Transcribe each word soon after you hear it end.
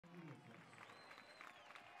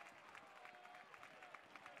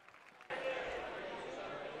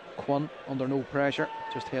Quinn under no pressure,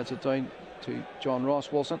 just heads it down to John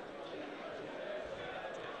Ross Wilson.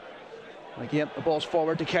 And again, the ball's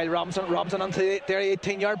forward to Kyle Robinson. Robinson into the Derry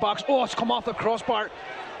 18-yard box. Oh, it's come off the crossbar.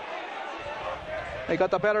 They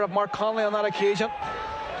got the better of Mark Conley on that occasion.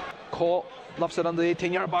 Cole lofts it into the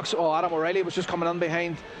 18-yard box. Oh, Adam O'Reilly was just coming in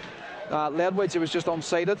behind Ledwidge. He was just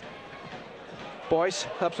unsighted. Boyce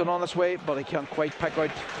helps it on its way, but he can't quite pick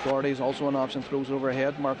out. Doherty is also an option, throws it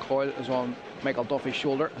overhead. Mark Coyle is on Michael Duffy's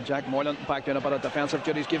shoulder, and Jack Moylan back doing a bit of defensive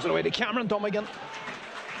duties, gives it away to Cameron Dummigan.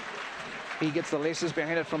 He gets the laces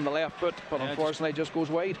behind it from the left foot, but unfortunately just goes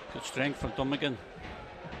wide. Good strength from Dummigan.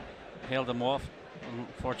 Held him off.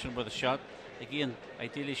 Unfortunate with a shot. Again,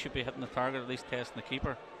 ideally should be hitting the target, at least testing the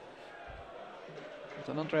keeper. It's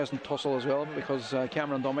an interesting tussle as well, because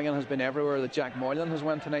Cameron Dummigan has been everywhere that Jack Moylan has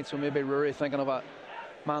went tonight, so maybe Rory thinking of a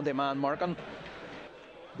man-to-man marking.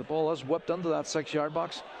 The ball is whipped into that 6-yard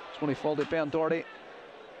box. It's going to fall to Ben Doherty.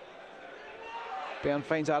 Ben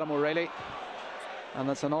finds Adam O'Reilly, and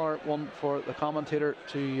that's another one for the commentator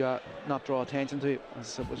to not draw attention to,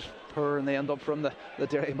 as it was poor in the end up from the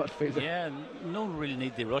Derry midfielder. Yeah, no one really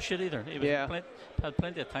need to rush it either. He was had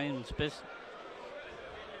plenty of time and space.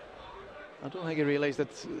 I don't think he realised that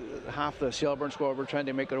half the Shelbourne squad were trying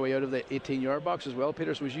to make their way out of the 18-yard box as well,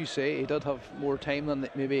 Peter. So as you say, he did have more time than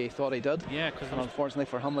maybe he thought he did. Yeah, because unfortunately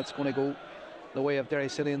for him, it's going to go the way of Derry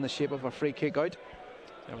City in the shape of a free kick out.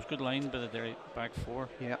 There was good line by the Derry back four.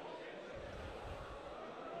 Yeah.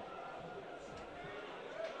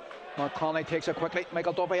 Mark Conley takes it quickly.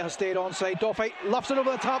 Michael Duffy has stayed onside. Duffy lofts it over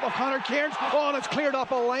the top of Connor Cairns. Oh, and it's cleared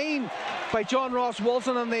up a line by John Ross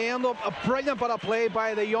Wilson, and they end up a brilliant bit of play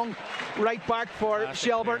by the young right back for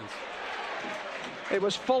Shelbourne. It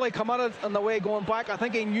was fully committed in the way going back. I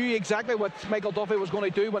think he knew exactly what Michael Duffy was going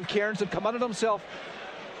to do when Cairns had committed himself.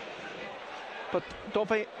 But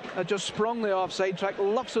Duffy had just sprung the offside track,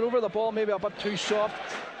 lofts it over the ball, maybe a bit too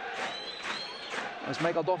soft, as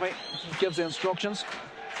Michael Duffy gives the instructions.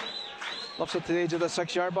 Lofts it to the edge of the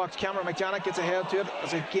 6-yard box. Cameron McJannet gets ahead to it.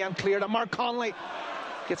 It's again cleared. And Mark Conley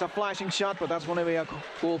gets a flashing shot, but that's going to be a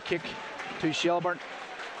goal kick to Shelbourne.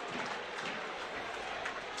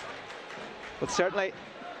 But certainly,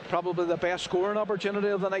 probably the best scoring opportunity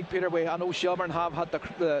of the night, Peter. I know Shelbourne have had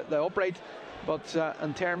the upright, but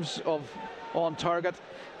in terms of on target.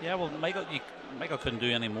 Yeah, well, Michael couldn't do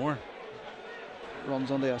any more. Runs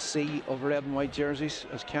under a sea of red and white jerseys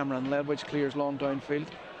as Cameron Ledwidge clears long downfield.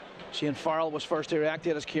 Shane Farrell was first to react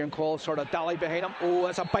to it as Kieran Cole sort of dallied behind him. Oh,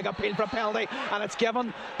 it's a big appeal for a penalty, and it's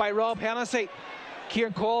given by Rob Hennessy.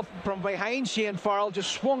 Kieran Cole from behind Shane Farrell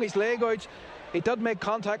just swung his leg out. He did make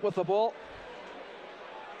contact with the ball,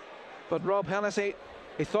 but Rob Hennessy,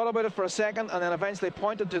 he thought about it for a second and then eventually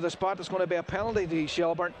pointed to the spot. It's going to be a penalty to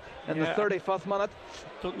Shelbourne in the 35th minute.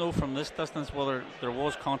 Don't know from this distance whether there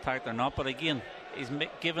was contact or not, but again, he's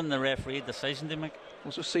given the referee a decision to make.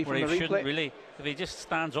 We'll just see from the replay. Shouldn't really, if he just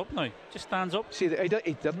stands up now, just stands up. See, he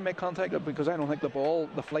didn't make contact because I don't think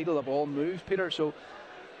the flight of the ball moved, Peter. So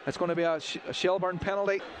it's going to be a Shelbourne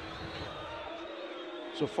penalty.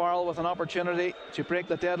 So Farrell with an opportunity to break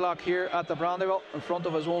the deadlock here at the Brandywell in front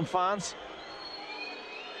of his own fans.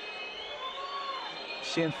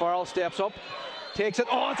 Shane Farrell steps up, takes it.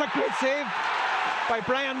 Oh, it's a great save by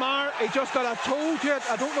Brian Maher. He just got a toe to it.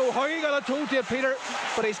 I don't know how he got a toe to it, Peter,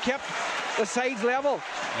 but he's kept the sides level.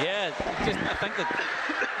 Yeah, I think that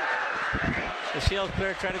the Shels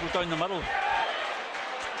player tried to go down the middle,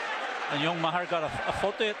 and young Maher got a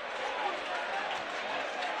foot to it.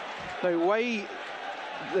 Now, why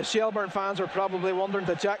the Shelbourne fans are probably wondering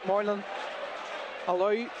that Jack Moylan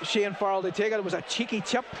allow Shane Farrell to take it. It was a cheeky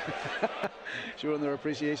chip. Showing their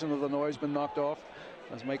appreciation of the noise being knocked off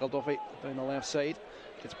as Michael Duffy down the left side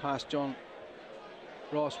gets past John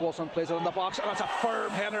Ross Wilson, plays it in the box, and it's a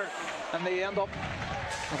firm header, and they end up,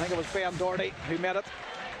 I think it was Ben Doherty who made it,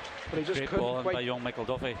 but he just Great couldn't ball quite. By young Michael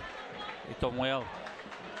Duffy. He done well,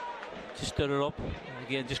 just stood it up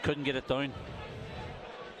again, just couldn't get it down.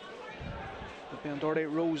 But Ben Doherty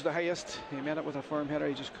rose the highest. He made it with a firm header,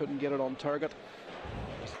 he just couldn't get it on target.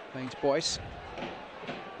 Finds Boyce,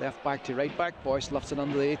 left back to right back. Boyce lifts it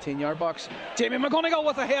under the 18-yard box. Jamie McGonigal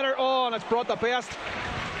with a header. Oh, and it's brought the best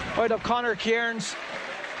out of Connor Cairns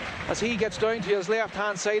as he gets down to his left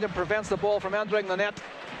hand side and prevents the ball from entering the net.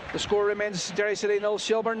 The score remains Derry City 0,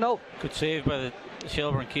 Shelbourne 0. Good save by the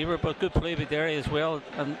Shelbourne keeper, but good play by Derry as well,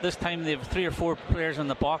 and this time they have 3 or 4 players in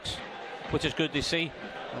the box, which is good to see.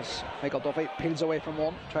 As Michael Duffy peels away from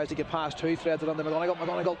one, tries to get past 2, threads it under McGonigal.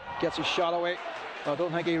 McGonigal gets his shot away. I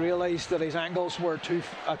don't think he realised that his angles were too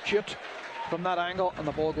acute from that angle, and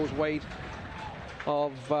the ball goes wide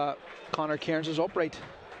of Connor Cairns' upright.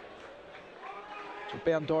 So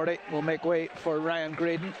Ben Doherty will make way for Ryan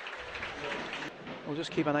Graydon. We'll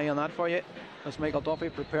just keep an eye on that for you as Michael Duffy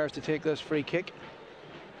prepares to take this free kick.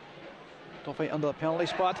 Duffy under the penalty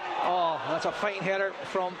spot. Oh, that's a fine header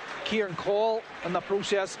from Kieran Cole in the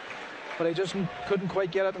process, but he just couldn't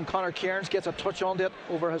quite get it, and Conor Cairns gets a touch on it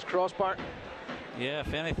over his crossbar. Yeah,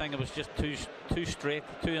 if anything, it was just too straight,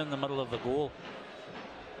 too in the middle of the goal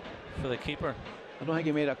for the keeper. I don't think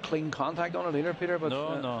he made a clean contact on it either, Peter. But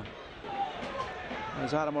no.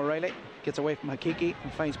 As Adam O'Reilly gets away from Hakiki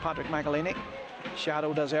and finds Patrick McElhinney,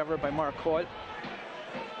 shadowed as ever by Mark Coyle.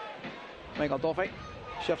 Michael Duffy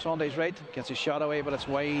shifts onto his right, gets his shot away, but it's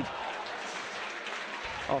wide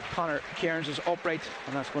of Conor Cairns' upright,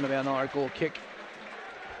 and that's going to be another goal kick.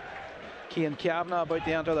 Cian Kavanagh about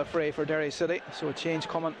to enter the fray for Derry City, so a change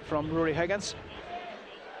coming from Rory Higgins.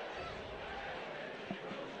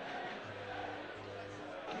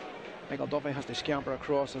 Michael Duffy has to scamper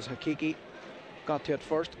across as Hakiki got to it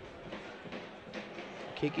first.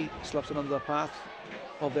 Hakiki slips it under the path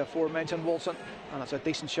of the aforementioned Wilson, and it's a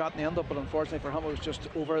decent shot in the end up, but unfortunately for him it was just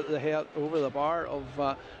over the head, over the bar of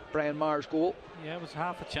Brian Maher's goal. Yeah, it was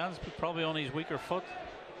half a chance, but probably on his weaker foot.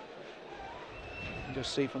 You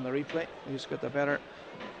just see from the replay, he's got the better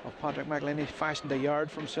of Patrick McElhinney, fashioned a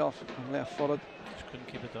yard for himself and left-footed. Just couldn't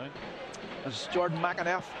keep it down. As Jordan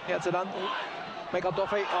McAneff heads it in, Michael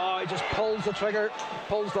Duffy, he just pulls the trigger,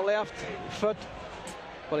 pulls the left foot,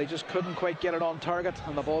 but he just couldn't quite get it on target,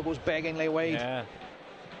 and the ball goes beggingly wide. Yeah,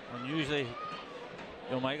 and usually,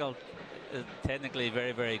 Michael is technically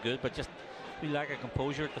very, very good, but just we lack of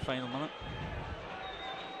composure at the final minute.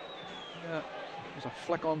 Yeah, there's a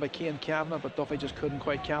flick on by Cian Kavanagh, but Duffy just couldn't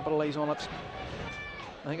quite capitalise on it.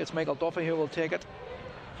 I think it's Michael Duffy who will take it.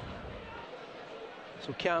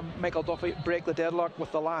 So can Michael Duffy break the deadlock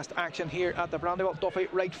with the last action here at the Brandywell? Duffy,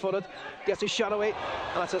 right-footed, gets his shot away,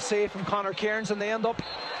 and that's a save from Conor Cairns in the end up,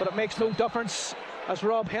 but it makes no difference as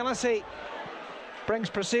Rob Hennessy brings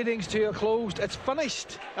proceedings to a close. It's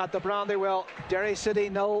finished at the Brandywell. Derry City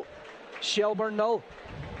 0, Shelbourne 0.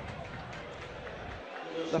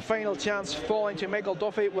 The final chance falling to Michael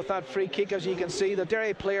Duffy with that free kick. As you can see, the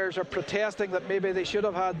Derry players are protesting that maybe they should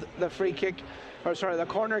have had the free kick, or sorry, the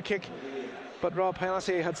corner kick. But Rob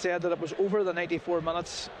Hennessy had said that it was over the 94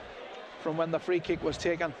 minutes from when the free kick was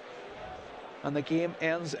taken, and the game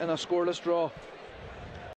ends in a scoreless draw.